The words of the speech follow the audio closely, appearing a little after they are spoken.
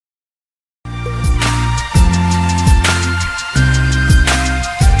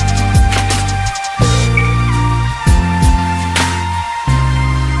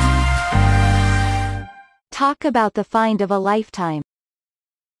Talk about the find of a lifetime.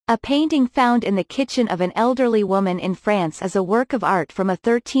 A painting found in the kitchen of an elderly woman in France is a work of art from a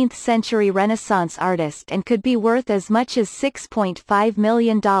 13th-century Renaissance artist and could be worth as much as $6.5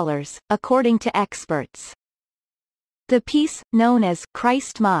 million, according to experts. The piece, known as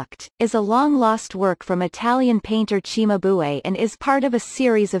Christ Mocked, is a long-lost work from Italian painter Cimabue and is part of a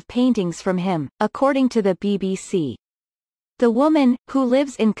series of paintings from him, according to the BBC. The woman, who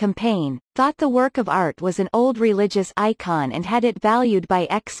lives in Compiegne, thought the work of art was an old religious icon and had it valued by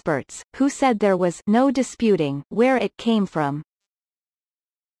experts, who said there was no disputing where it came from.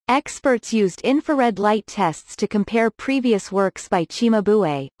 Experts used infrared light tests to compare previous works by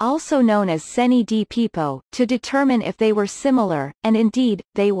Cimabue, also known as Segni di Pippo, to determine if they were similar, and indeed,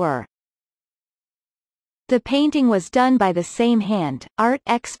 they were. The painting was done by the same hand, art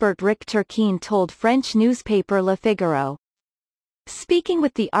expert Rick Turquine told French newspaper Le Figaro. Speaking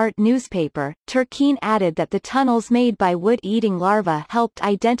with the art newspaper, Turquine added that the tunnels made by wood-eating larvae helped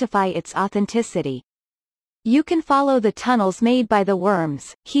identify its authenticity. You can follow the tunnels made by the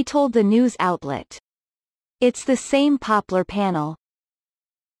worms, he told the news outlet. It's the same poplar panel.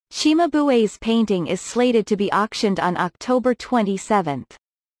 Cimabue's painting is slated to be auctioned on October 27.